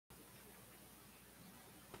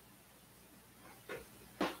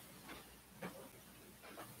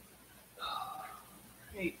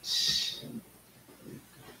Right.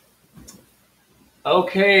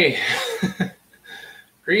 Okay.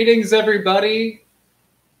 Greetings, everybody.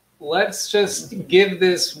 Let's just give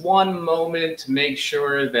this one moment to make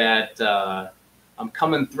sure that I'm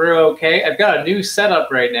coming through okay. I've got a new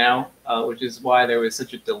setup right now, which is why there was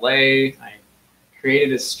such a delay. I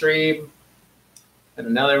created a stream, and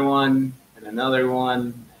another one, and another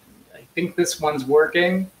one. I think this one's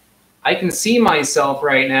working. I can see myself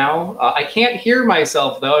right now. I can't hear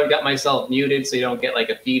myself, though. I've got myself muted so you don't get like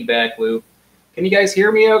a feedback loop. Can you guys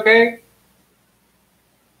hear me okay?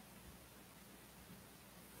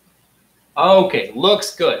 Okay,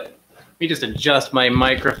 looks good. Let me just adjust my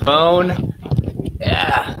microphone.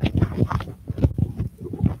 Yeah.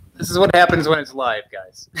 This is what happens when it's live,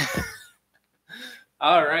 guys.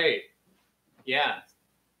 All right. Yeah.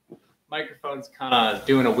 Microphone's kind of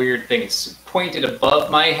doing a weird thing. It's pointed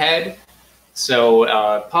above my head. So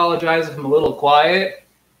apologize if I'm a little quiet.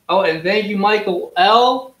 Oh, and thank you, Michael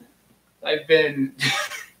L. I've been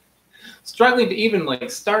struggling to even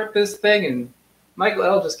like start this thing, and Michael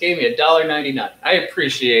L just gave me $1.99. I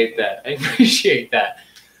appreciate that. I appreciate that.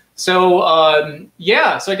 So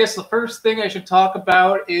yeah, so I guess the first thing I should talk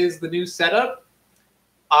about is the new setup.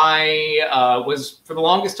 I was for the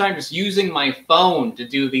longest time just using my phone to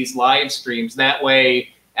do these live streams. That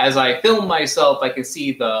way, as I film myself, I can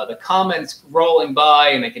see the comments rolling by,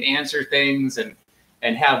 and I can answer things and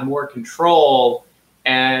have more control.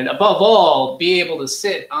 And above all, be able to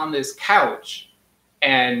sit on this couch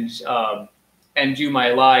and do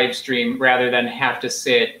my live stream rather than have to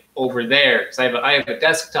sit over there, because I have a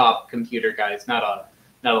desktop computer, guys, not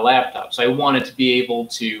a laptop. So I wanted to be able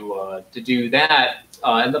to do that,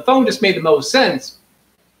 and the phone just made the most sense.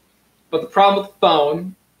 But the problem with the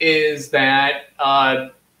phone is that I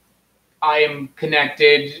am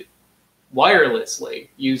connected wirelessly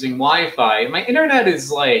using Wi-Fi. My internet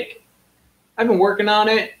is like, I've been working on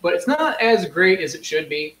it, but it's not as great as it should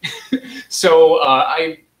be. So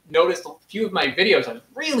I noticed a few of my videos are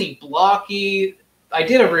really blocky. I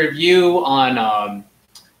did a review on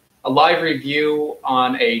a live review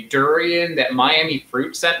on a durian that Miami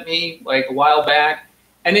Fruit sent me like a while back,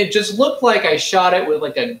 and it just looked like I shot it with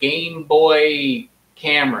like a Game Boy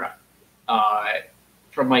camera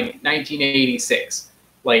from like 1986.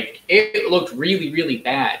 Like it looked really, really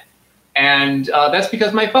bad. And that's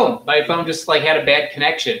because my phone just like had a bad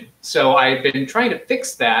connection. So I've been trying to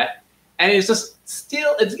fix that, and it's just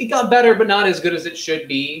still, it got better, but not as good as it should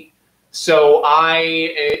be. So I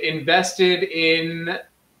invested in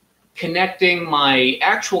connecting my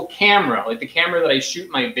actual camera, like the camera that I shoot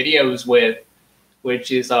my videos with,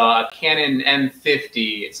 which is a Canon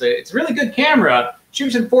M50. It's a really good camera.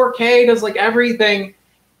 Shoots in 4K, does like everything.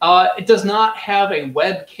 It does not have a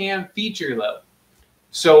webcam feature though.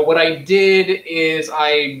 So what I did is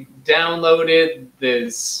I downloaded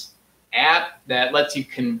this app that lets you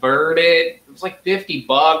convert it. It was like 50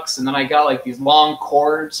 bucks, and then I got like these long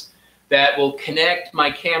cords that will connect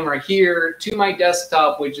my camera here to my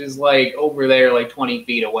desktop, which is like over there, like 20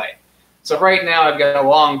 feet away. So right now I've got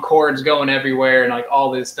long cords going everywhere and like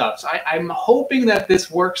all this stuff. So I'm hoping that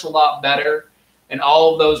this works a lot better, and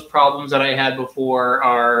all of those problems that I had before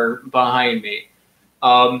are behind me.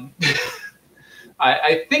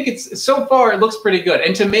 I think it's, so far, it looks pretty good.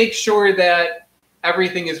 And to make sure that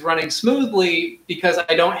everything is running smoothly, because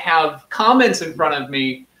I don't have comments in front of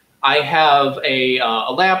me, I have a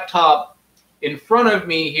laptop in front of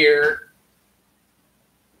me here,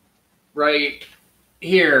 right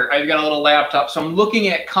here. I've got a little laptop. So I'm looking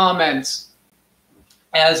at comments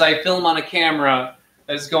as I film on a camera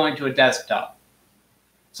that's going to a desktop.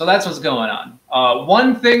 So that's what's going on.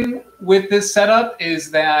 One thing with this setup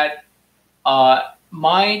is that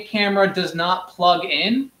my camera does not plug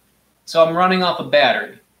in, so I'm running off a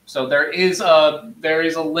battery. So there is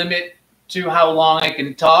a limit to how long I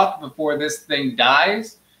can talk before this thing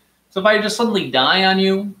dies. So if I just suddenly die on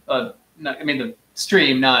you, I mean the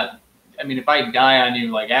stream, not, I mean if I die on you,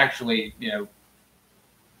 like actually, you know,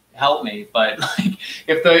 help me. But like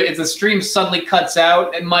if the stream suddenly cuts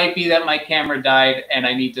out, it might be that my camera died and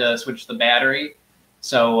I need to switch the battery.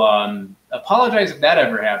 So apologize if that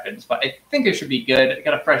ever happens, but I think it should be good. I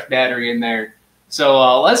got a fresh battery in there.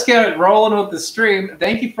 So let's get it rolling with the stream.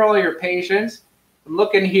 Thank you for all your patience. I'm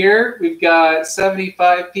looking here. We've got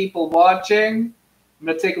 75 people watching. I'm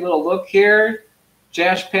going to take a little look here.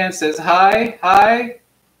 Jashpan says hi. Hi.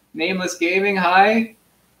 Nameless Gaming, hi.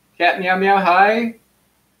 Cat Meow Meow, hi.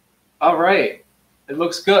 All right. It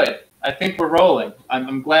looks good. I think we're rolling.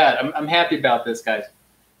 I'm glad. I'm happy about this, guys.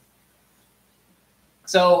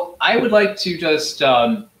 So I would like to just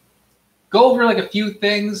go over like a few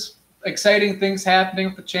things exciting things happening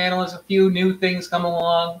with the channel. There's a few new things come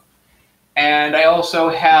along. And I also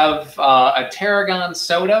have a Tarragon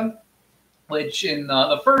soda, which in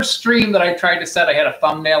the first stream that I tried to set, I had a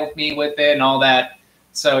thumbnail with me with it and all that.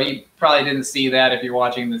 So you probably didn't see that if you're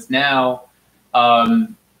watching this now.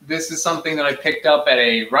 This is something that I picked up at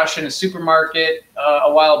a Russian supermarket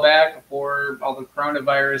a while back before all the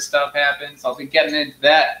coronavirus stuff happened. So I'll be getting into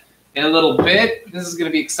that in a little bit. This is going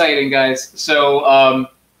to be exciting, guys. So,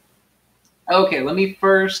 okay, let me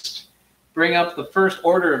first bring up the first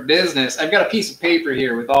order of business. I've got a piece of paper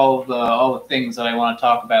here with all the things that I want to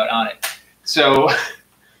talk about on it. So,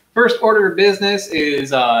 first order of business is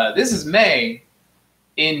this is May.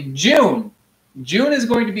 In June is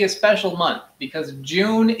going to be a special month because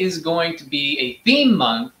June is going to be a theme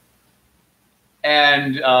month,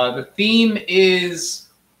 and the theme is,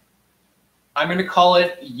 I'm going to call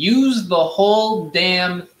it Use the Whole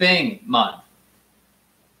Damn Thing Month.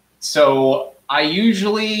 So I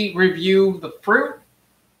usually review the fruit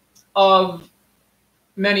of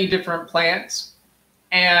many different plants,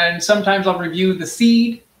 and sometimes I'll review the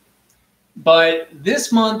seed, but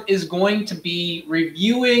this month is going to be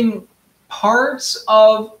reviewing parts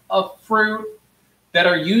of a fruit that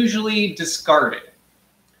are usually discarded.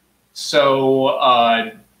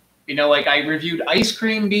 So, you know, like I reviewed ice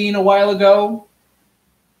cream bean a while ago,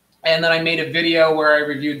 and then I made a video where I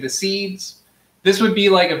reviewed the seeds. This would be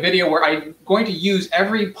like a video where I'm going to use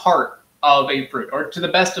every part of a fruit, or to the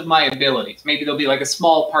best of my abilities. Maybe there'll be like a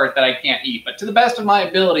small part that I can't eat, but to the best of my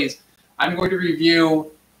abilities, I'm going to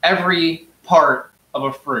review every part of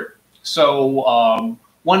a fruit. So,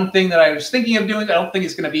 one thing that I was thinking of doing, I don't think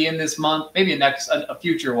it's going to be in this month, maybe a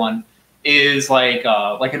future one, is like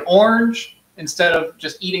an orange. Instead of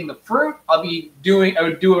just eating the fruit, I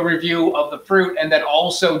would do a review of the fruit and then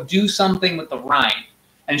also do something with the rind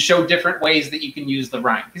and show different ways that you can use the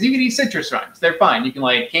rind. Because you can eat citrus rinds. They're fine. You can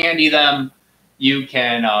like candy them. You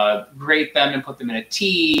can grate them and put them in a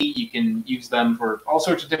tea. You can use them for all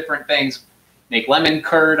sorts of different things. Make lemon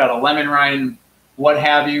curd out of lemon rind, what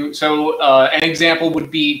have you. So an example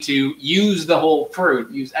would be to use the whole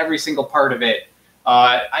fruit, use every single part of it.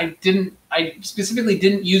 I specifically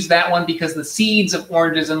didn't use that one because the seeds of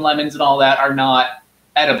oranges and lemons and all that are not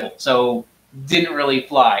edible, so didn't really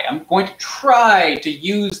fly. I'm going to try to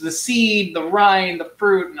use the seed, the rind, the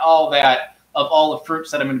fruit, and all that of all the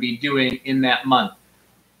fruits that I'm going to be doing in that month.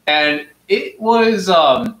 And it was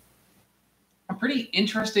a pretty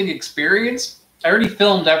interesting experience. I already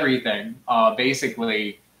filmed everything,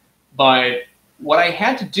 basically, but what I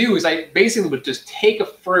had to do is I basically would just take a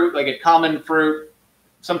fruit, like a common fruit,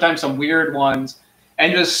 sometimes some weird ones,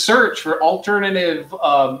 and just search for alternative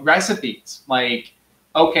recipes. Like,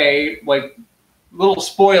 okay, like, little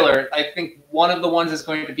spoiler, I think one of the ones is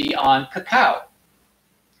going to be on cacao,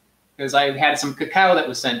 because I had some cacao that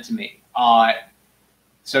was sent to me.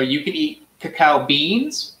 So you can eat cacao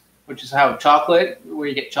beans, which is how where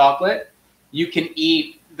you get chocolate. You can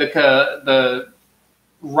eat the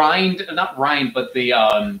rind, not rind, but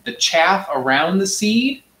the chaff around the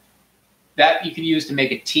seed. That you can use to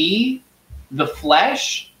make a tea. The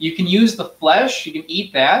flesh, you can use the flesh. You can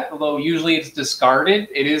eat that, although usually it's discarded.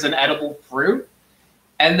 It is an edible fruit.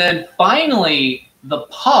 And then finally, the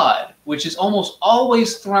pod, which is almost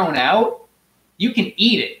always thrown out. You can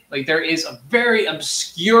eat it. Like, there is a very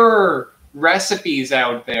obscure recipes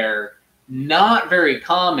out there, not very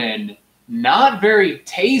common, not very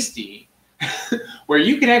tasty, where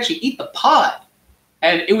you can actually eat the pod.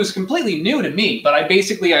 And it was completely new to me, but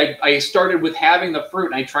I started with having the fruit,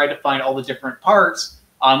 and I tried to find all the different parts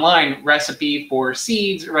online, recipe for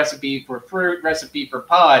seeds, recipe for fruit, recipe for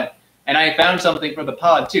pod, and I found something for the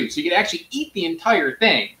pod too. So you can actually eat the entire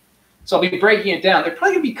thing. So I'll be breaking it down. They're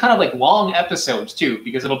probably going to be kind of like long episodes too,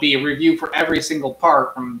 because it'll be a review for every single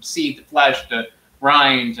part, from seed to flesh to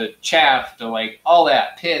rind to chaff to like all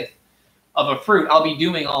that pith of a fruit. I'll be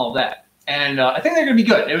doing all of that. And I think they're going to be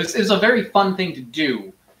good. It was a very fun thing to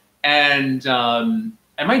do. And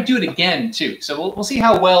I might do it again, too. So we'll see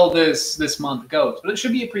how well this month goes. But it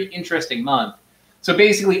should be a pretty interesting month. So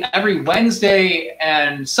basically, every Wednesday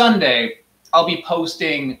and Sunday, I'll be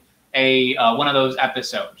posting one of those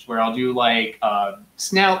episodes where I'll do like a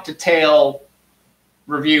snout to tail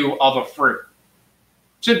review of a fruit.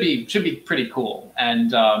 Should be pretty cool.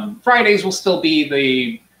 And Fridays will still be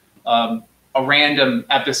the a random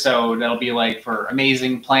episode that'll be like for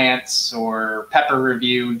amazing plants or pepper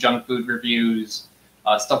review, junk food reviews,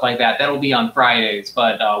 stuff like that. That'll be on Fridays.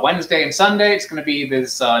 But Wednesday and Sunday, it's going to be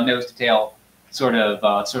this nose to tail sort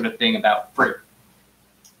of thing about fruit.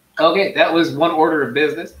 Okay, that was one order of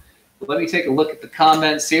business. Let me take a look at the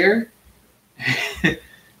comments here.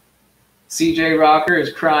 CJ Rocker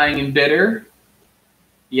is crying and bitter.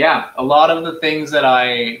 Yeah, a lot of the things that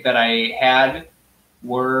I had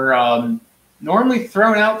were normally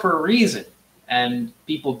thrown out for a reason, and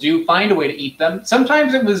people do find a way to eat them.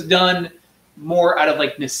 Sometimes it was done more out of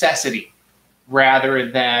like necessity rather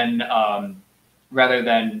than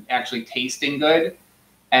actually tasting good.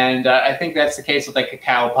 And I think that's the case with like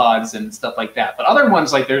cacao pods and stuff like that. But other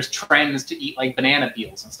ones, like there's trends to eat like banana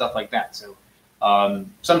peels and stuff like that. So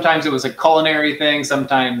sometimes it was a culinary thing,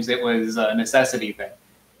 sometimes it was a necessity thing.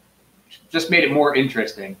 Just made it more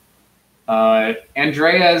interesting.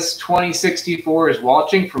 Andreas 2064 is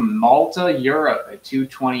watching from Malta, Europe at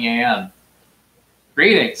 2:20 a.m.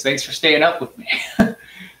 Greetings. Thanks for staying up with me.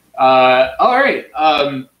 All right. So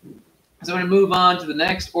I'm going to move on to the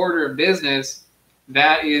next order of business.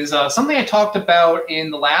 That is something I talked about in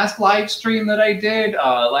the last live stream that I did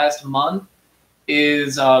last month.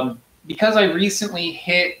 Is because I recently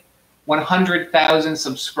hit 100,000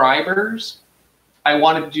 subscribers, I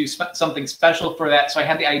wanted to do something special for that. So I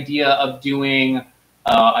had the idea of doing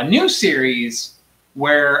a new series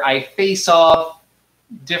where I face off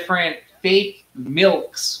different fake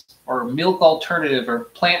milks or milk alternative or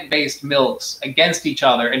plant-based milks against each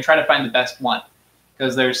other and try to find the best one.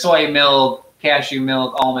 Because there's soy milk, cashew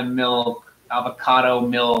milk, almond milk, avocado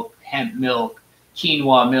milk, hemp milk,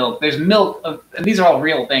 quinoa milk. There's milk, and these are all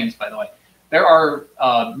real things, by the way. There are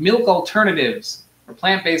milk alternatives or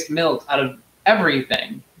plant-based milks out of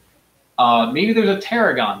everything. Maybe there's a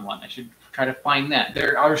Tarragon one. I should try to find that.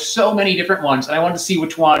 There are so many different ones, and I want to see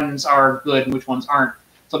which ones are good and which ones aren't.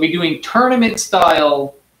 So I'll be doing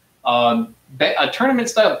tournament-style a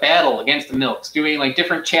tournament-style battle against the milks, doing like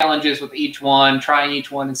different challenges with each one, trying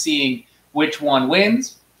each one and seeing which one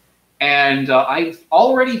wins. And I've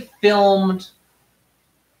already filmed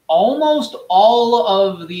almost all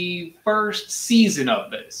of the first season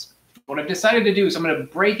of this. What I've decided to do is I'm going to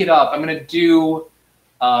break it up. I'm going to do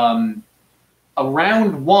a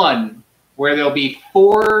round one where there'll be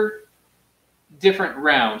 4 different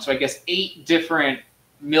rounds. So I guess 8 different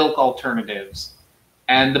milk alternatives.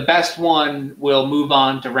 And the best one will move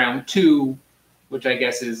on to round 2, which I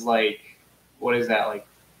guess is like, what is that? Like,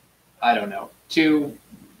 I don't know. 2,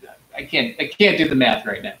 I can't do the math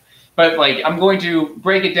right now. But like, I'm going to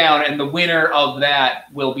break it down, and the winner of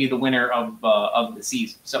that will be the winner of the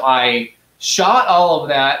season. So I shot all of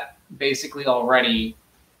that basically already,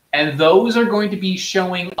 and those are going to be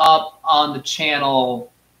showing up on the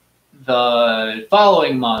channel the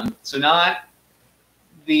following month. So not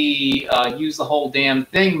the use the whole damn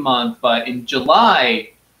thing month, but in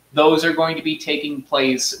July, those are going to be taking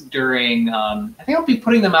place during, I think I'll be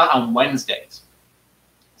putting them out on Wednesdays.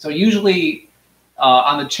 So usually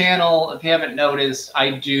on the channel, if you haven't noticed,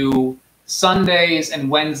 I do Sundays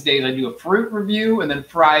and Wednesdays, I do a fruit review, and then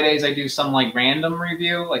Fridays I do some like random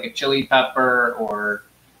review, like a chili pepper or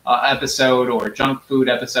episode or junk food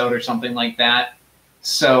episode or something like that.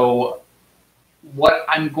 So what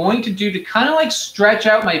I'm going to do to kind of like stretch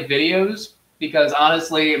out my videos, because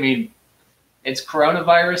honestly, I mean, it's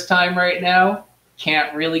coronavirus time right now.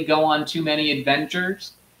 Can't really go on too many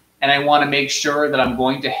adventures. And I want to make sure that I'm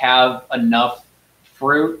going to have enough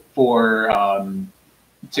fruit for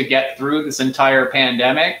to get through this entire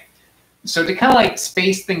pandemic. So to kind of like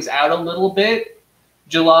space things out a little bit,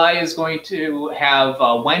 July is going to have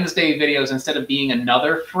Wednesday videos. Instead of being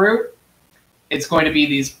another fruit, it's going to be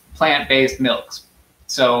these plant-based milks.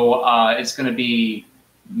 So it's going to be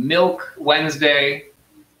milk Wednesday,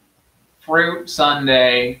 fruit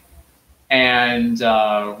Sunday, and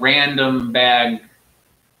random bag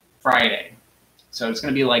Friday. So it's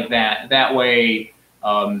going to be like that. That way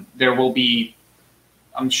there will be,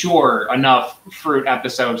 I'm sure, enough fruit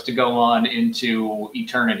episodes to go on into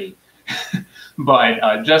eternity.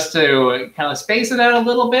 But just to kind of space it out a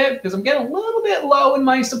little bit, because I'm getting a little bit low in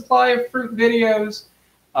my supply of fruit videos,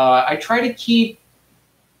 I try to keep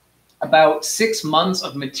about 6 months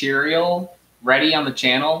of material ready on the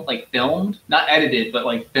channel, like filmed, not edited, but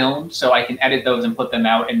like filmed, so I can edit those and put them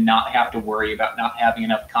out and not have to worry about not having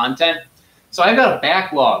enough content. So I've got a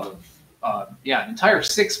backlog of, an entire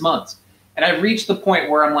 6 months. And I've reached the point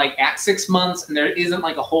where I'm like at 6 months and there isn't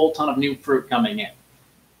like a whole ton of new fruit coming in.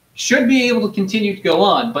 Should be able to continue to go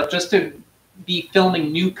on, but just to be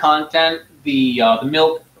filming new content, the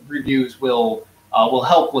milk reviews will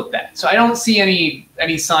help with that. So I don't see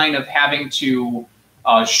any sign of having to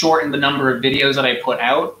shorten the number of videos that I put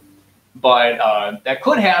out, but that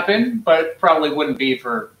could happen, but it probably wouldn't be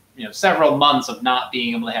for several months of not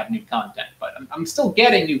being able to have new content. But I'm still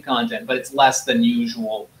getting new content, but it's less than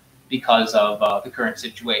usual because of the current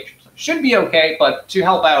situation. So it should be okay, but to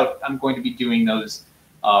help out, I'm going to be doing those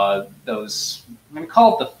those, I'm going to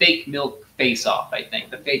call it the fake milk face-off, I think.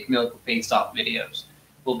 The fake milk face-off videos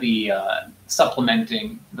will be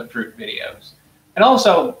supplementing the fruit videos. And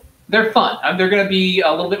also, they're fun. They're going to be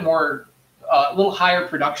a little bit more, a little higher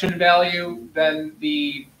production value than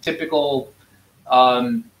the typical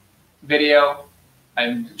video.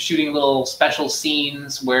 I'm shooting little special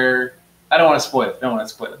scenes where, I don't want to spoil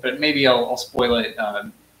it, but maybe I'll spoil it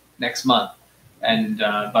next month. And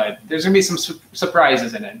but there's gonna be some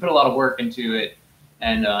surprises in it. Put a lot of work into it,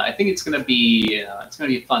 and I think it's gonna be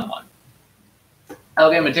a fun one.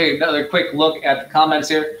 Okay, I'm gonna take another quick look at the comments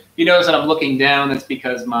here. You notice that I'm looking down. That's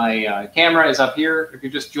because my camera is up here. If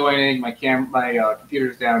you're just joining, my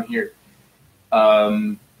computer's down here.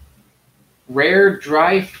 Rare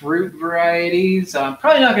dry fruit varieties. I'm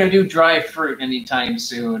probably not gonna do dry fruit anytime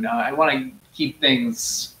soon. I want to keep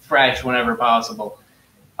things fresh whenever possible.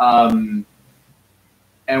 And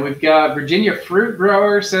we've got Virginia Fruit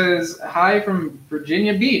Grower says, hi from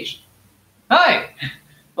Virginia Beach. Hi,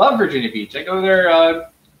 love Virginia Beach. I go there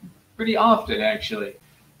pretty often, actually.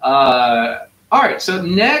 All right, so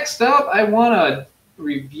next up, I want to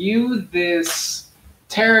review this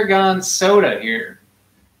Tarragon soda here.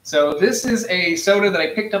 So this is a soda that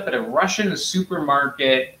I picked up at a Russian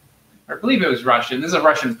supermarket. I believe it was Russian. This is a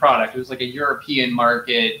Russian product. It was like a European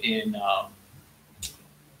market in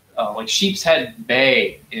like Sheepshead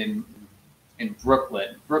Bay in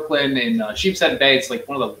Brooklyn. Brooklyn in Sheepshead Bay, it's like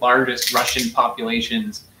one of the largest Russian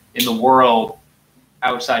populations in the world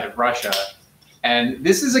outside of Russia. And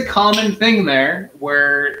this is a common thing there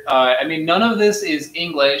where, I mean, none of this is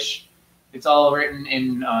English. It's all written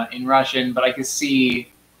in Russian, but I can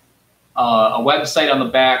see a website on the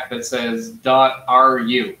back that says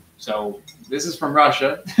 .ru. So this is from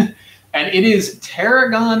Russia, and it is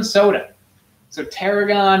Tarragon soda. So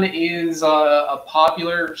Tarragon is a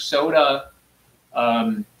popular soda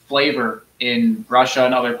flavor in Russia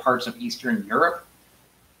and other parts of Eastern Europe.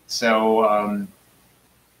 So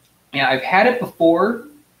yeah, I've had it before,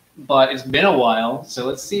 but it's been a while. So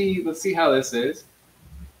let's see how this is.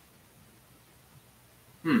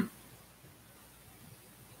 It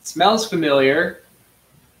smells familiar.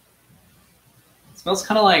 It smells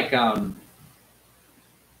kind of like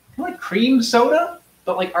cream soda,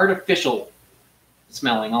 but like artificial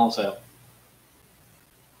smelling also.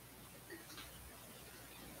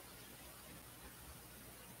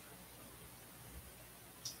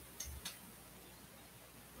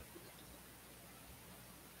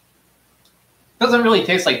 Doesn't really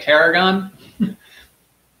taste like Tarragon.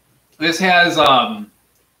 This has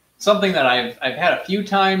something that I've had a few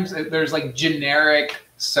times. There's like generic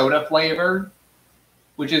soda flavor,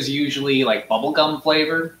 which is usually like bubblegum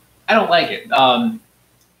flavor. I don't like it.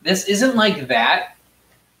 This isn't like that,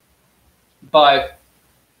 but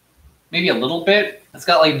maybe a little bit. It's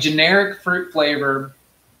got like generic fruit flavor,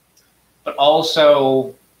 but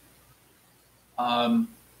also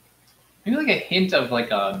maybe like a hint of like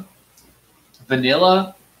a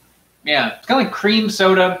vanilla. Yeah, it's kind of like cream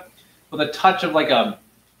soda with a touch of like a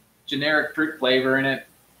generic fruit flavor in it.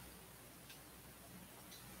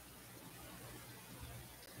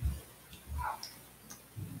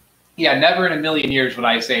 Yeah, never in a million years would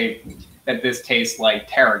I say that this tastes like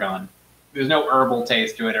Tarragon. There's no herbal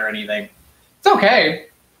taste to it or anything. It's okay.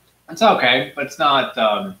 It's okay, but it's not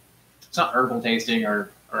herbal tasting or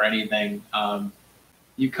anything.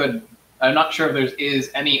 You could. I'm not sure if there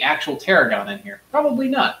is any actual Tarragon in here. Probably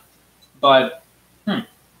not. But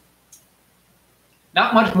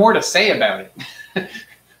not much more to say about it.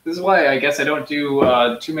 This is why I guess I don't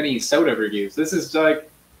do too many soda reviews. This is like,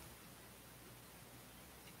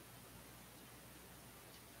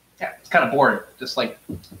 yeah, it's kind of boring. Just like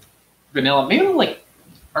vanilla, maybe like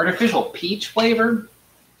artificial peach flavor.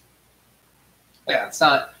 Yeah, it's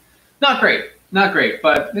not great,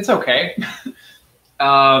 but it's okay.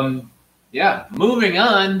 Yeah, moving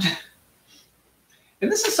on. And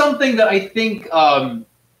this is something that I think I'm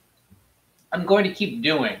going to keep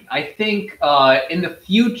doing. I think in the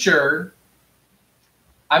future,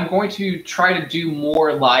 I'm going to try to do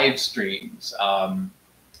more live streams.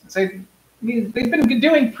 They've been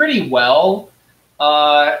doing pretty well.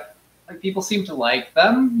 People seem to like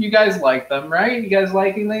them. You guys like them, right? You guys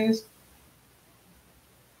liking these?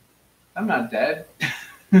 I'm not dead.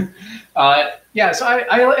 Yeah, so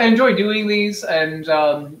I enjoy doing these, and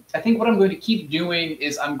I think what I'm going to keep doing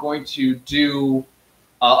is I'm going to do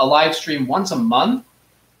a live stream once a month,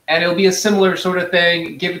 and it'll be a similar sort of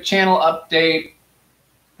thing. Give a channel update,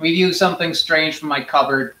 review something strange from my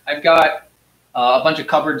cupboard. I've got a bunch of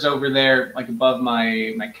cupboards over there, like above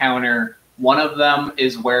my counter. One of them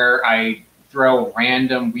is where I throw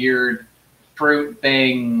random weird fruit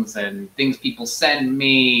things and things people send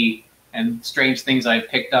me and strange things I've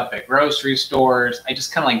picked up at grocery stores. I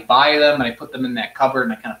just kind of like buy them and I put them in that cupboard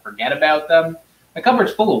and I kind of forget about them. My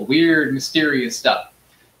cupboard's full of weird, mysterious stuff.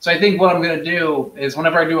 So I think what I'm going to do is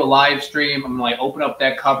whenever I do a live stream, I'm going to like open up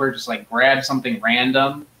that cupboard, just like grab something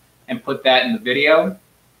random and put that in the video.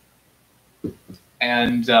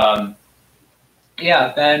 And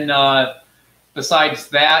yeah, then besides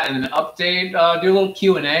that and an update, do a little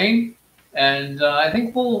Q&A. And I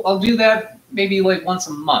think I'll do that maybe like once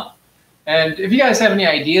a month. And if you guys have any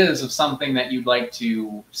ideas of something that you'd like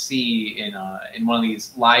to see in one of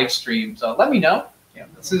these live streams, let me know. Yeah,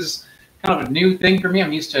 this is kind of a new thing for me.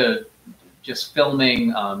 I'm used to just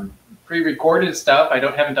filming pre-recorded stuff. I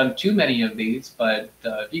haven't done too many of these, but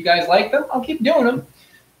if you guys like them, I'll keep doing them.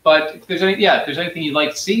 But if there's anything you'd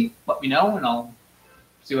like to see, let me know, and I'll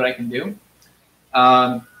see what I can do.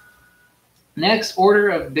 Next order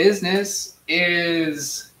of business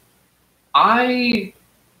is a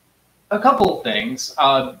couple of things.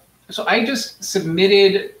 So I just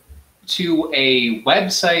submitted to a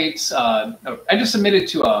website. I just submitted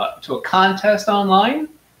to a contest online.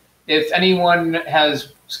 If anyone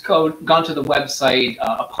has gone to the website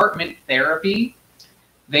Apartment Therapy,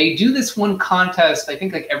 they do this one contest, I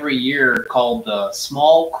think like every year, called the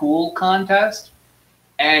Small Cool Contest.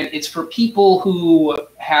 And it's for people who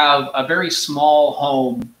have a very small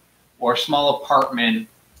home or small apartment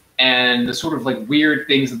and the sort of like weird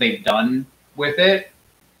things that they've done with it.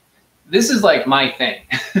 This is like my thing.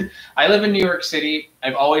 I live in New York City.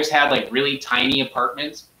 I've always had like really tiny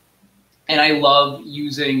apartments, and I love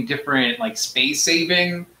using different like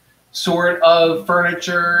space-saving sort of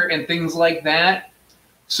furniture and things like that.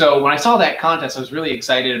 So when I saw that contest, I was really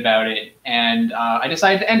excited about it, and I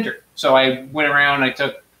decided to enter. So I went around, I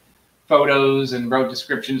took photos and wrote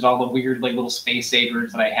descriptions, all the weird like little space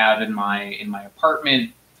savers that I have in my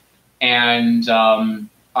apartment, and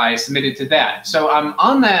I submitted to that. So I'm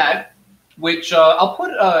on that, which I'll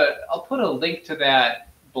put a link to that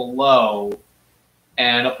below,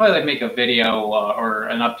 and I'll probably like make a video or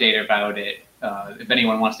an update about it if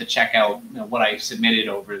anyone wants to check out what I submitted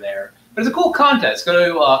over there. But it's a cool contest. Go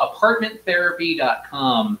to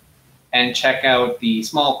apartmenttherapy.com and check out the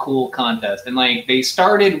Small Cool Contest. And like they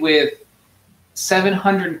started with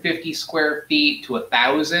 750 square feet to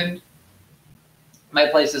 1,000. My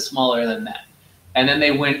place is smaller than that. And then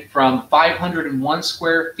they went from 501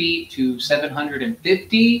 square feet to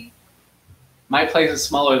 750. My place is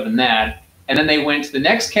smaller than that. And then they went to the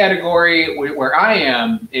next category where I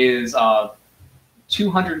am is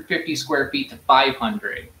 250 square feet to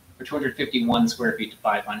 500. Or 251 square feet to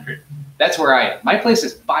 500. That's where I am. My place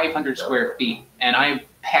is 500 square feet, and I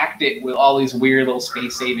packed it with all these weird little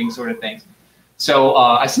space-saving sort of things. So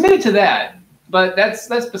I submitted to that, but that's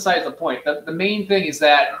besides the point. The main thing is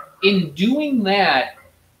that in doing that,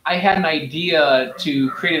 I had an idea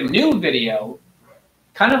to create a new video,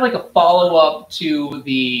 kind of like a follow-up to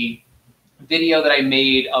the video that I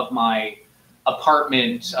made of my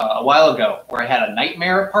apartment a while ago, where I had a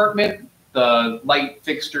nightmare apartment. The light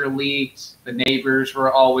fixture leaked. The neighbors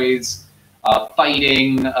were always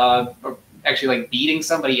fighting, or actually like beating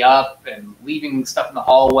somebody up and leaving stuff in the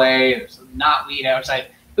hallway. There's knotweed outside.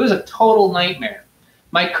 It was a total nightmare.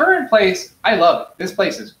 My current place, I love it. This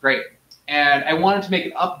place is great. And I wanted to make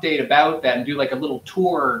an update about that and do like a little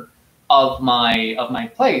tour of my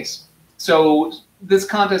place. So this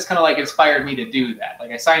contest kind of like inspired me to do that.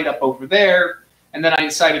 Like I signed up over there, and then I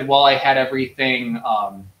decided while I had everything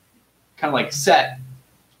kind of like set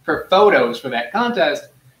for photos for that contest,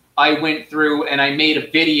 I went through and I made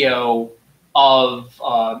a video of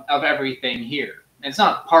everything here. And it's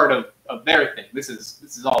not part of their thing. This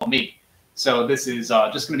is all me. So this is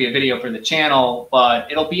just going to be a video for the channel,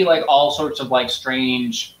 but it'll be like all sorts of like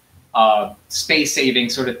strange space-saving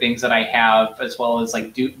sort of things that I have, as well as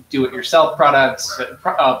like do-it-yourself projects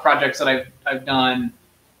that I've done,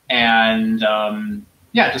 and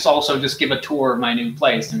yeah, just give a tour of my new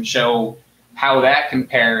place and show how that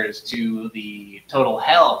compares to the total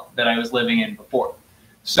hell that I was living in before.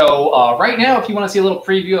 So right now, if you want to see a little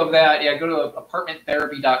preview of that, yeah, go to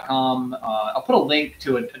apartmenttherapy.com. I'll put a link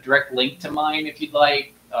to a direct link to mine if you'd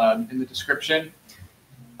like in the description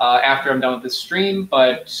after I'm done with this stream.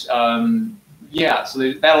 But yeah,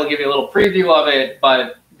 so that'll give you a little preview of it.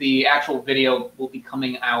 But the actual video will be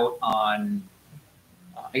coming out on,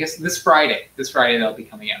 I guess, this Friday. This Friday they'll be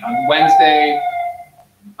coming out. On Wednesday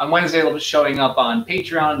they'll be showing up on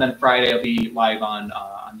Patreon, and then Friday it'll be live on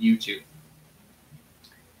YouTube.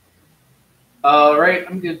 All right,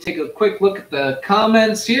 I'm going to take a quick look at the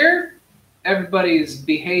comments here. Everybody's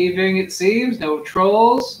behaving, it seems. No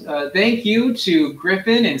trolls. Thank you to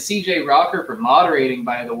Griffin and CJ Rocker for moderating,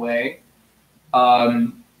 by the way.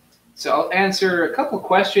 So I'll answer a couple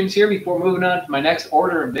questions here before moving on to my next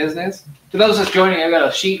order of business. For those just joining, I got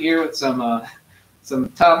a sheet here with some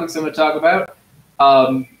topics I'm going to talk about.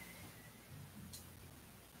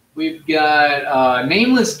 We've got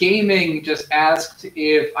Nameless Gaming just asked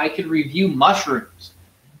if I could review mushrooms.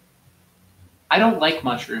 I don't like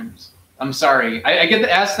mushrooms. I'm sorry. I get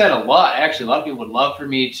asked that a lot. Actually, a lot of people would love for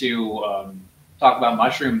me to talk about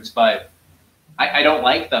mushrooms, but I don't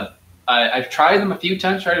like them. I've tried them a few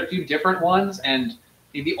times, tried a few different ones, and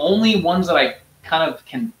the only ones that I kind of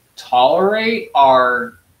can tolerate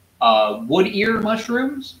are wood ear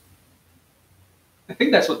mushrooms. I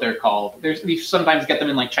think that's what they're called. We sometimes get them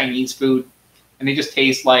in like Chinese food, and they just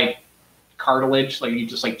taste like cartilage, like you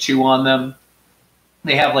just like chew on them.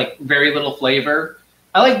 They have like very little flavor.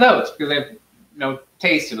 I like those because they have no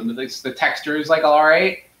taste to them. The texture is like all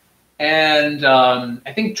right, and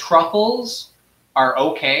I think truffles are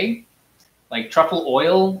okay. Like truffle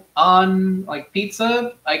oil on like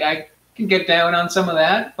pizza, like I can get down on some of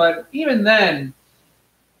that, but even then,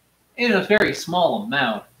 in a very small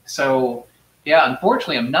amount. So yeah,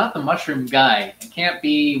 unfortunately, I'm not the mushroom guy. I can't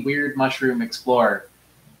be weird mushroom explorer.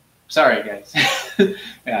 Sorry, guys.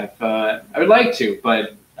 Yeah, I would like to,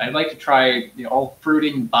 but I'd like to try all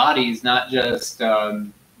fruiting bodies, not just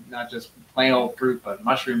plain old fruit, but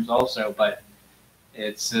mushrooms also. But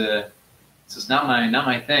it's just not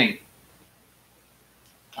my thing.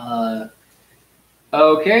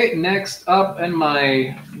 Okay, next up in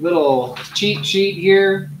my little cheat sheet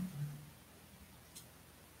here.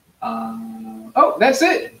 Oh, that's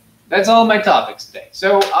it. That's all my topics today.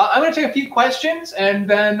 So I'm going to take a few questions, and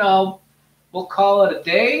then we'll call it a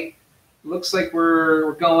day. Looks like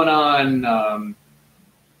we're going on, well,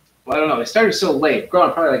 I don't know. It started so late. We're going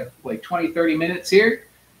on probably like 20, 30 minutes here.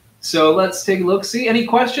 So let's take a look. See, any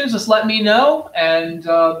questions, just let me know, and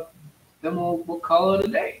then we'll call it a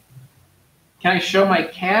day. Can I show my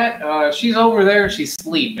cat? She's over there. She's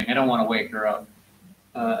sleeping. I don't want to wake her up.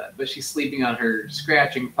 But she's sleeping on her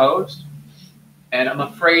scratching post. And I'm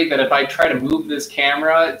afraid that if I try to move this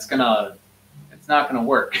camera, it's not gonna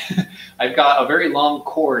work. I've got a very long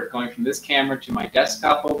cord going from this camera to my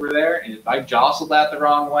desktop over there, and if I jostle that the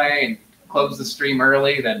wrong way and close the stream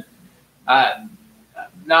early, then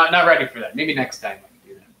not ready for that. Maybe next time I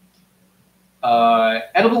can do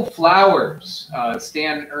that. Edible flowers.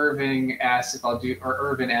 Stan Irving asked if I'll do, or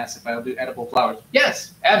Irvin asked if I'll do edible flowers.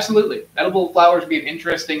 Yes, absolutely. Edible flowers would be an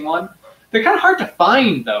interesting one. They're kind of hard to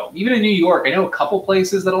find, though. Even in New York, I know a couple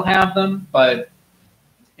places that'll have them, but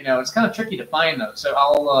it's kind of tricky to find those. So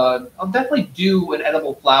I'll definitely do an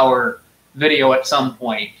edible flower video at some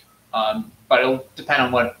point, but it'll depend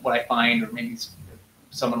on what I find, or maybe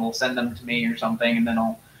someone will send them to me or something, and then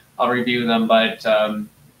I'll review them. But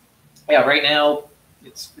yeah, right now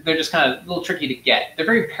they're just kind of a little tricky to get. They're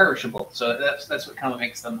very perishable, so that's what kind of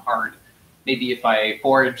makes them hard. Maybe if I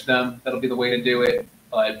forage them, that'll be the way to do it.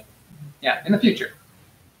 But yeah, in the future.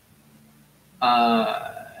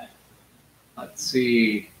 Let's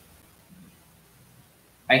see.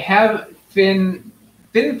 I have Fin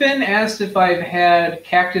asked if I've had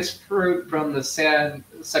cactus fruit from the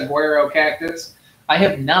saguaro cactus. I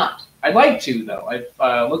have not. I'd like to, though.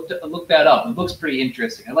 I've looked that up. It looks pretty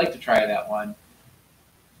interesting. I'd like to try that one.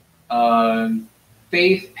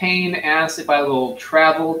 Faith Payne asked if I will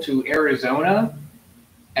travel to Arizona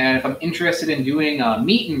and if I'm interested in doing a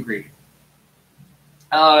meet and greet.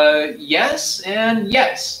 Yes and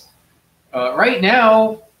yes. Right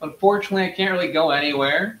now, unfortunately, I can't really go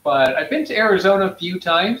anywhere, but I've been to Arizona a few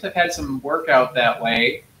times. I've had some work out that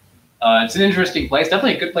way. It's an interesting place.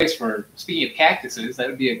 Definitely a good place for, speaking of cactuses, that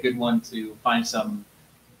would be a good one to find some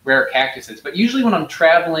rare cactuses. But usually when I'm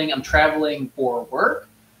traveling for work.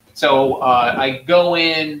 So I go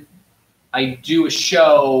in, I do a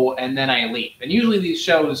show, and then I leave. And usually these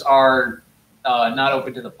shows are not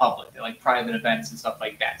open to the public. They're like private events and stuff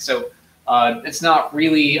like that. So it's not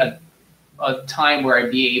really a time where I'd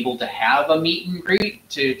be able to have a meet and greet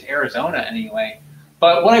to Arizona anyway.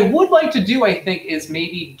 But what I would like to do, I think, is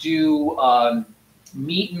maybe do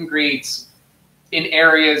meet and greets in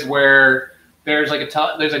areas where there's like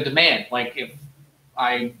there's a demand. Like if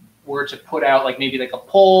I were to put out like maybe like a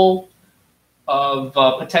poll of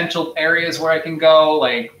potential areas where I can go,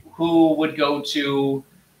 like who would go to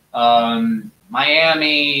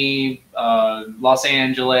Miami, Los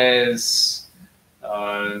Angeles,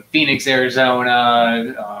 Phoenix,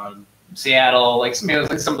 Arizona, Seattle, like some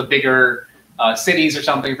of the bigger cities or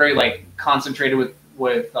something, very like concentrated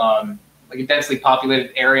with like a densely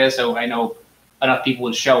populated area, so I know enough people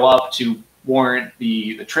would show up to warrant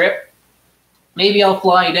the trip. Maybe I'll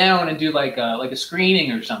fly down and do like a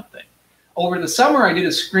screening or something. Over the summer, I did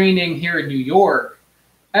a screening here in New York,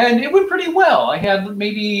 and it went pretty well. I had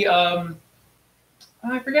maybe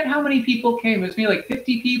I forget how many people came. It was maybe like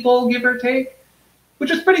 50 people, give or take, which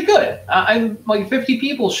is pretty good. I'm like 50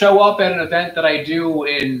 people show up at an event that I do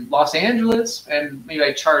in Los Angeles, and maybe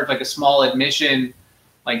I charge like a small admission,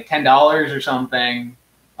 like $10 or something.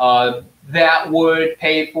 That would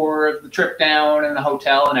pay for the trip down and the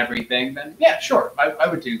hotel and everything. Then yeah, sure, I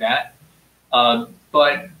would do that.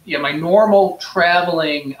 But yeah, my normal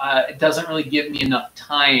traveling it doesn't really give me enough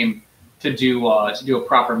time to do a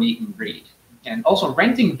proper meet and greet. And also,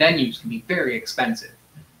 renting venues can be very expensive.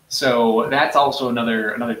 So that's also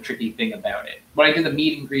another tricky thing about it. When I did the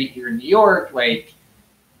meet and greet here in New York, like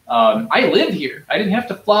I live here. I didn't have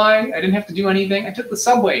to fly. I didn't have to do anything. I took the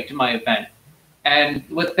subway to my event, and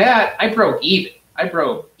with that, I broke even. I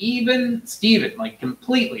broke even, Steven, like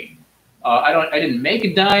completely. I didn't make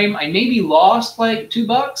a dime. I maybe lost like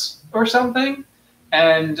 $2 or something,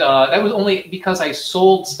 and that was only because I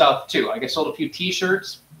sold stuff too. Like I sold a few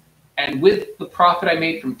T-shirts. And with the profit I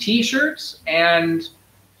made from T-shirts and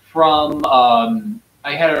from,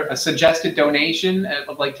 I had a suggested donation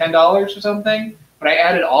of like $10 or something, but I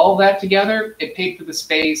added all of that together, it paid for the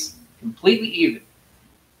space completely even.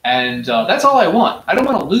 And that's all I want. I don't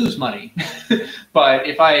want to lose money, but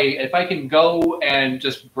if I can go and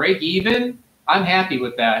just break even, I'm happy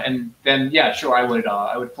with that. And then yeah, sure, I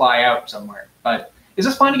would fly out somewhere. But it's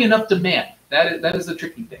just finding enough demand. That is the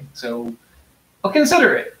tricky thing. So I'll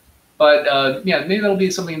consider it. But yeah, maybe that'll be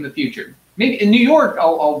something in the future. Maybe in New York,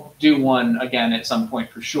 I'll do one again at some point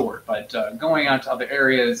for sure. But going out to other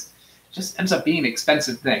areas just ends up being an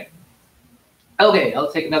expensive thing. Okay,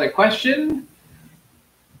 I'll take another question.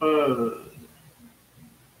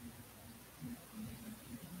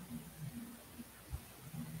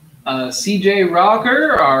 CJ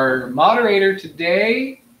Rocker, our moderator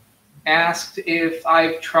today, asked if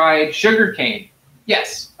I've tried sugarcane.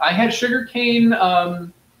 Yes, I had sugarcane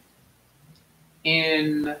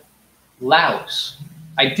in Laos.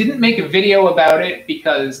 I didn't make a video about it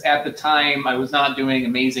because at the time I was not doing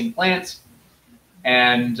amazing plants,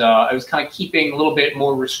 and I was kind of keeping a little bit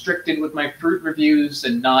more restricted with my fruit reviews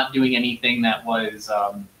and not doing anything that was,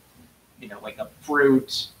 you know, like a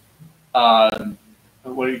fruit,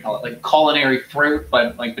 what do you call it, like culinary fruit,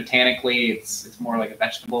 but like botanically it's more like a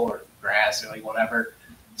vegetable or grass or like whatever.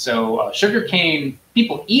 So sugarcane,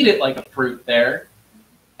 people eat it like a fruit there.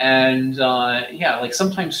 And yeah, like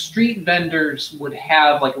sometimes street vendors would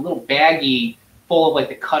have like a little baggie full of like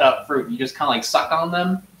the cut up fruit. You just kind of like suck on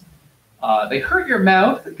them. They hurt your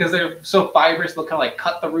mouth because they're so fibrous. They'll kind of like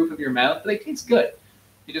cut the roof of your mouth, but they taste good.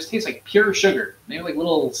 They just taste like pure sugar. Maybe like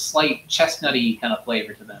little slight chestnutty kind of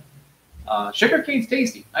flavor to them. Sugarcane's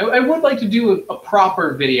tasty. I would like to do a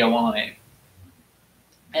proper video on it.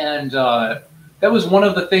 And that was one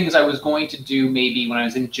of the things I was going to do maybe when I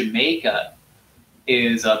was in Jamaica.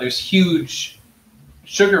 Is there's huge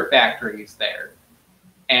sugar factories there,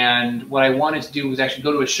 and what I wanted to do was actually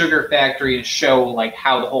go to a sugar factory and show like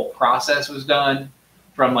how the whole process was done,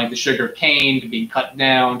 from like the sugar cane to being cut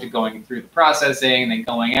down to going through the processing and then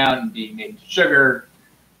going out and being made into sugar,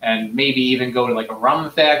 and maybe even go to like a rum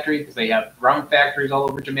factory because they have rum factories all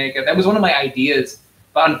over Jamaica. That was one of my ideas,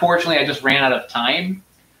 but unfortunately I just ran out of time.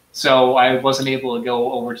 So I wasn't able to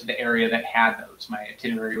go over to the area that had those. My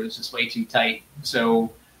itinerary was just way too tight.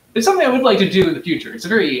 So it's something I would like to do in the future. It's a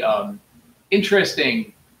very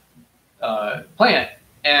interesting plant,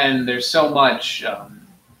 and there's so much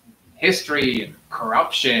history and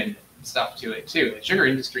corruption and stuff to it too. The sugar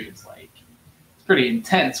industry is like, it's pretty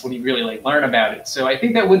intense when you really like learn about it. So I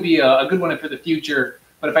think that would be a good one for the future.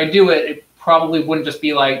 But if I do it, it probably wouldn't just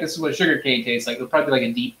be like, this is what sugarcane tastes like. It'll probably be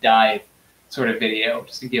like a deep dive sort of video,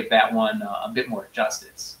 just to give that one a bit more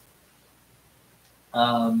justice.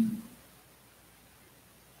 Let's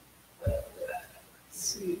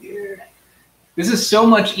see here. This is so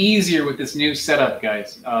much easier with this new setup,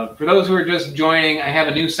 guys. For those who are just joining, I have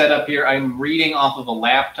a new setup here. I'm reading off of a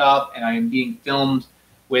laptop, and I am being filmed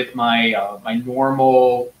with my my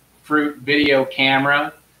normal fruit video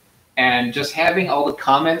camera. And just having all the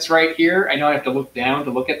comments right here, I know I have to look down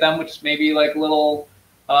to look at them, which is maybe like a little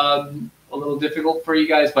difficult for you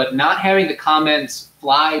guys, but not having the comments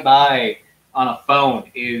fly by on a phone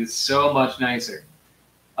is so much nicer.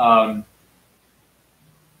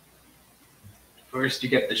 First you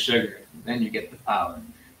get the sugar, then you get the power.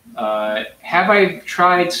 Have I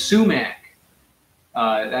tried sumac?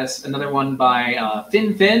 That's another one by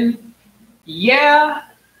Fin. Yeah,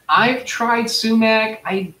 I've tried sumac.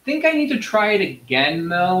 I think I need to try it again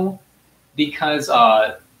though, because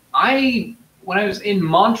when I was in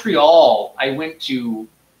Montreal, I went to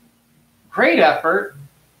great effort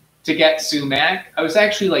to get sumac. I was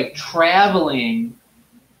actually like traveling,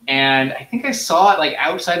 and I think I saw it like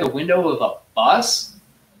outside the window of a bus,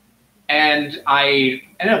 and I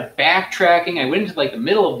ended up backtracking. I went into like the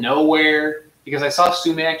middle of nowhere because I saw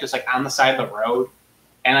sumac just like on the side of the road,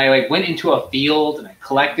 and I like went into a field and I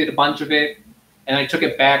collected a bunch of it, and I took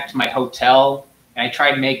it back to my hotel, and I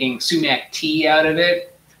tried making sumac tea out of it.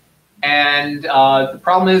 And the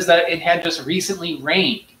problem is that it had just recently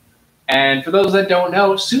rained. And for those that don't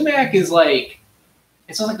know, sumac is like,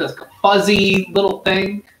 it's just like this fuzzy little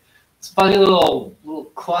thing. It's a fuzzy little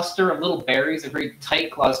cluster of little berries, a very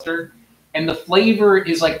tight cluster. And the flavor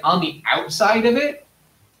is like on the outside of it,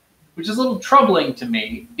 which is a little troubling to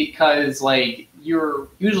me because like you're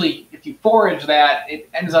usually, if you forage that, it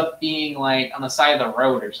ends up being like on the side of the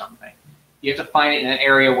road or something. You have to find it in an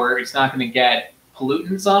area where it's not going to get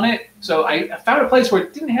pollutants on it. So I found a place where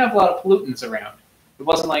it didn't have a lot of pollutants around. It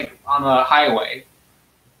wasn't like on the highway.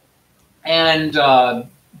 And,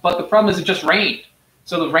 but the problem is it just rained.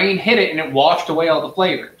 So the rain hit it and it washed away all the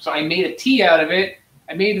flavor. So I made a tea out of it.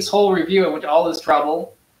 I made this whole review. I went to all this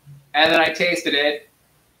trouble. And then I tasted it.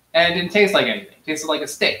 And it didn't taste like anything. It tasted like a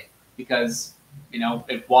steak because, you know,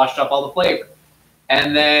 it washed up all the flavor.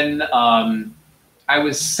 And then I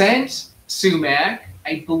was sent sumac.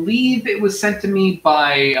 I believe it was sent to me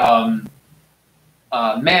by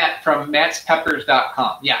Matt from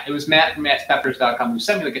mattspeppers.com. Yeah, it was Matt from mattspeppers.com who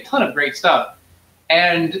sent me like a ton of great stuff.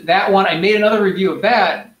 And that one, I made another review of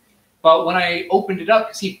that, but when I opened it up,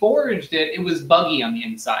 because he foraged it, it was buggy on the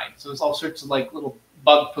inside. So it was all sorts of like little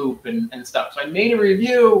bug poop and stuff. So I made a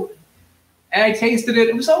review, and I tasted it.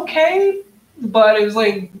 It was okay, but it was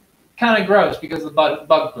like kind of gross because of the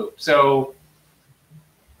bug poop. So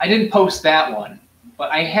I didn't post that one. But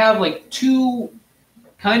I have like 2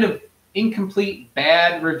 kind of incomplete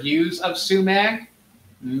bad reviews of sumac.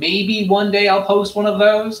 Maybe one day I'll post one of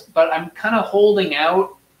those, but I'm kind of holding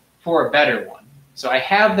out for a better one. So I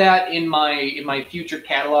have that in my future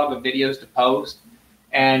catalog of videos to post.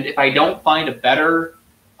 And if I don't find a better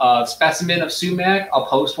specimen of sumac, I'll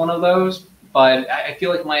post one of those. But I feel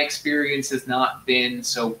like my experience has not been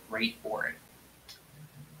so great for it.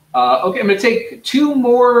 Okay, I'm going to take 2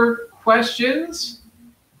 more questions.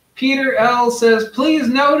 Peter L. says, please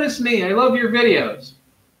notice me. I love your videos.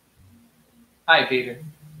 Hi, Peter.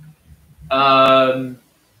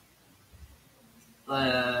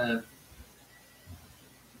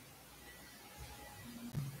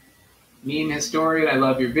 Meme historian, I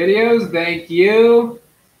love your videos. Thank you.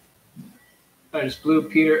 I just blew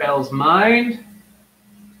Peter L.'s mind.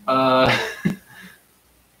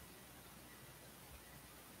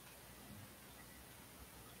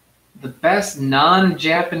 The best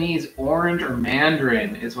non-Japanese orange or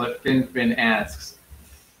mandarin is what Fin asks.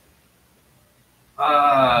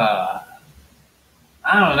 I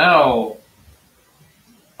don't know.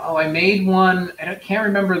 Oh, I made one. I can't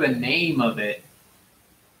remember the name of it.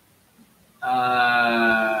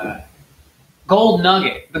 Gold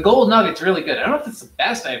Nugget. The Gold Nugget's really good. I don't know if it's the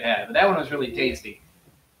best I've had, but that one was really tasty.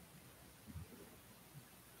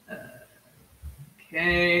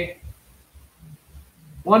 Okay.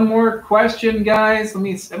 One more question, guys. I'm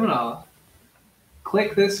gonna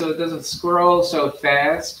click this so it doesn't scroll so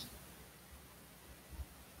fast.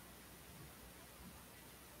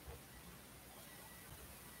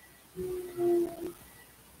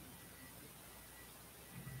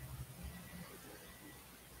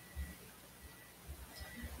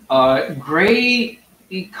 Gray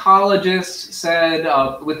Ecologist said,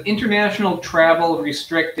 with international travel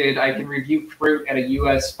restricted, I can review fruit at a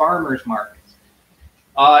U.S. farmer's market.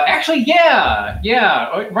 Actually, yeah.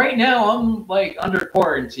 Right now, I'm like under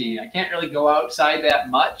quarantine. I can't really go outside that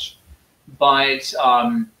much, but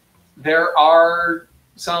there are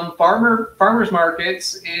some farmers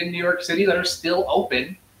markets in New York City that are still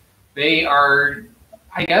open. They are,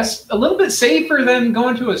 I guess, a little bit safer than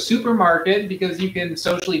going to a supermarket because you can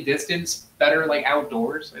socially distance better, like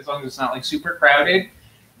outdoors, as long as it's not like super crowded.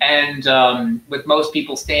 And with most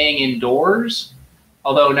people staying indoors.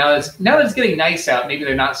 Although now that it's getting nice out, maybe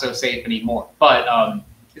they're not so safe anymore. But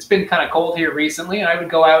it's been kind of cold here recently, and I would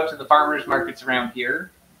go out to the farmers markets around here.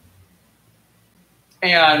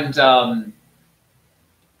 And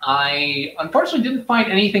I unfortunately didn't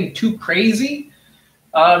find anything too crazy.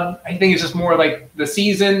 I think it's just more like the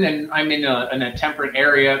season, and I'm in a temperate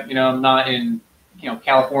area. You know, I'm not in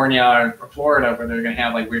California or Florida where they're going to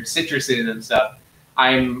have like weird citruses and stuff.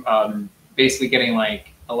 I'm basically getting like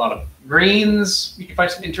a lot of greens, you can find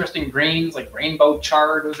some interesting greens, like rainbow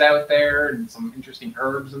chard was out there, and some interesting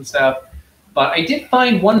herbs and stuff. But I did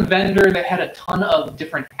find one vendor that had a ton of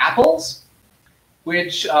different apples,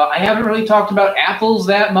 which I haven't really talked about apples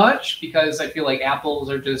that much because I feel like apples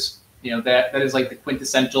are just, you know, that is like the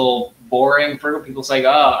quintessential boring fruit. People say,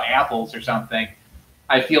 oh, apples or something.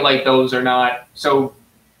 I feel like those are not so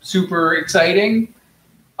super exciting.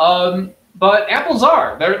 But apples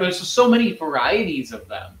are. There's just so many varieties of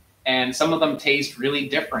them, and some of them taste really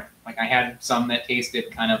different. Like I had some that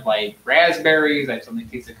tasted kind of like raspberries. I had some that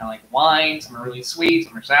tasted kind of like wine. Some are really sweet,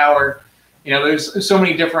 some are sour. You know, there's so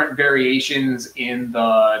many different variations in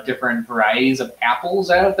the different varieties of apples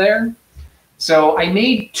out there. So I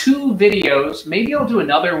made 2 videos. Maybe I'll do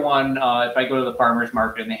another one if I go to the farmer's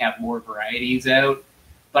market and they have more varieties out.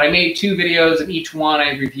 But I made 2 videos, and each one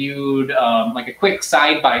I reviewed like a quick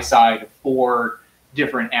side-by-side of 4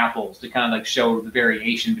 different apples to kind of like show the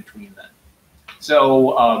variation between them.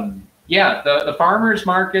 So yeah, the farmers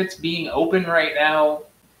markets being open right now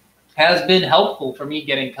has been helpful for me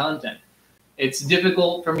getting content. It's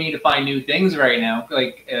difficult for me to find new things right now.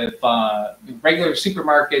 Like if regular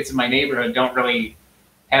supermarkets in my neighborhood don't really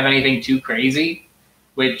have anything too crazy,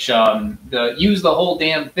 which the Use the Whole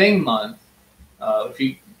Damn Thing month, if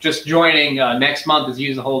you just joining next month is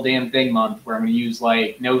Use the Whole Damn Thing month, where I'm going to use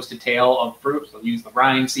like nose to tail of fruits. I'll use the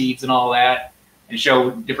rind seeds and all that, and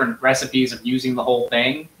show different recipes of using the whole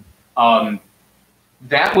thing.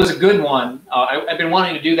 That was a good one. I've been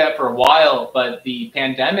wanting to do that for a while, but the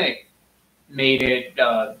pandemic made it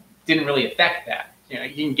didn't really affect that. You know,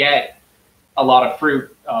 you can get a lot of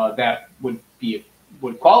fruit that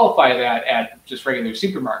would qualify that at just regular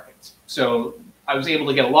supermarkets. So I was able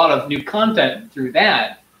to get a lot of new content through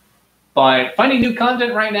that. But finding new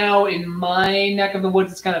content right now in my neck of the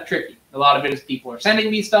woods is kind of tricky. A lot of it is people are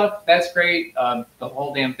sending me stuff. That's great. The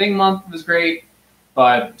Whole Damn Thing month was great.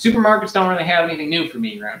 But supermarkets don't really have anything new for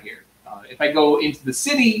me around here. If I go into the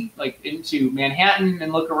city, like into Manhattan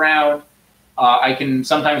and look around, I can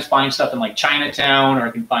sometimes find stuff in like Chinatown, or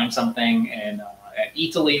I can find something in at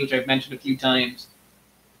Italy, which I've mentioned a few times,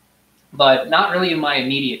 but not really in my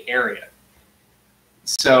immediate area.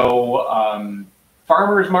 So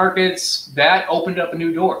farmers markets, that opened up a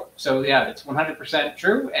new door. So yeah, that's 100%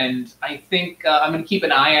 true. And I think I'm going to keep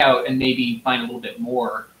an eye out and maybe find a little bit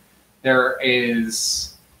more. There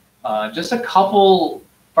is just a couple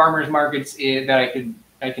farmers markets that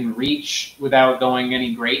I can reach without going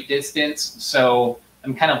any great distance. So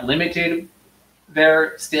I'm kind of limited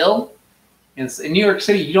there still. In New York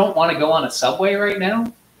City, you don't want to go on a subway right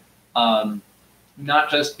now. Not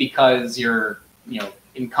just because you're, you know,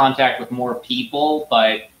 in contact with more people,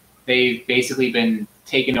 but they've basically been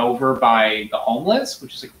taken over by the homeless,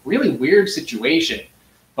 which is a really weird situation.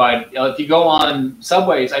 But if you go on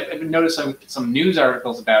subways, I've noticed some news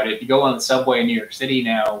articles about it. If you go on the subway in New York City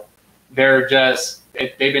now, they've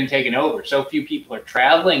been taken over. So few people are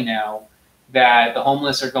traveling now that the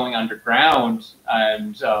homeless are going underground,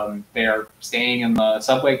 and they're staying in the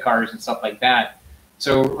subway cars and stuff like that.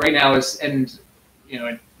 So right now it's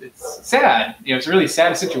sad. You know, it's a really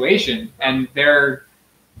sad situation, and they're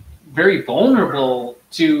very vulnerable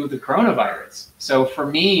to the coronavirus. So for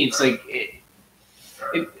me, it's like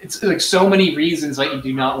it's like so many reasons that you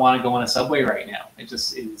do not want to go on a subway right now. It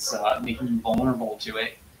just is making you vulnerable to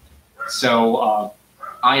it. So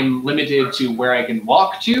I'm limited to where I can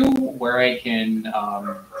walk to, where I can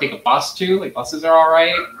take a bus to. Like buses are all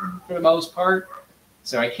right for the most part.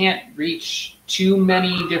 So I can't reach too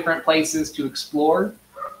many different places to explore.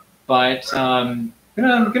 But I'm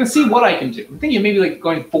gonna see what I can do. I'm thinking of maybe like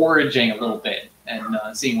going foraging a little bit and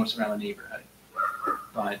seeing what's around the neighborhood.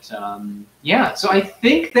 But yeah, so I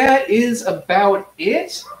think that is about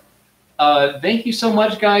it. Thank you so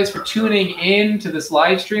much, guys, for tuning in to this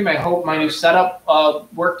live stream. I hope my new setup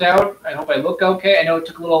worked out. I hope I look okay. I know it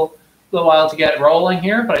took a little while to get rolling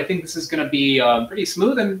here, but I think this is going to be pretty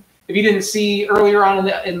smooth. And if you didn't see earlier on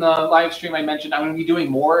in the live stream, I mentioned I'm going to be doing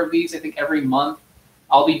more of these. I think every month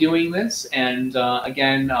I'll be doing this. And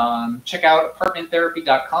again, check out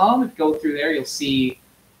apartmenttherapy.com. If you go through there, you'll see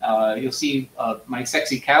my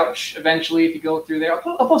sexy couch eventually if you go through there.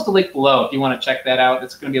 I'll post a link below if you want to check that out.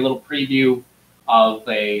 It's going to be a little preview of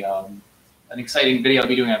an exciting video I'll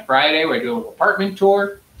be doing on Friday where I do a little apartment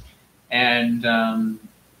tour. And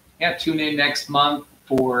yeah, tune in next month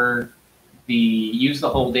for the Use the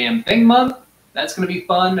Whole Damn Thing month. That's going to be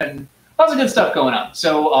fun and lots of good stuff going on.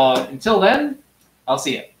 So until then, I'll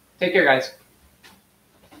see you. Take care, guys.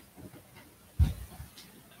 I'm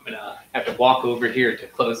going to have to walk over here to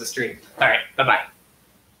close the stream. All right, bye-bye.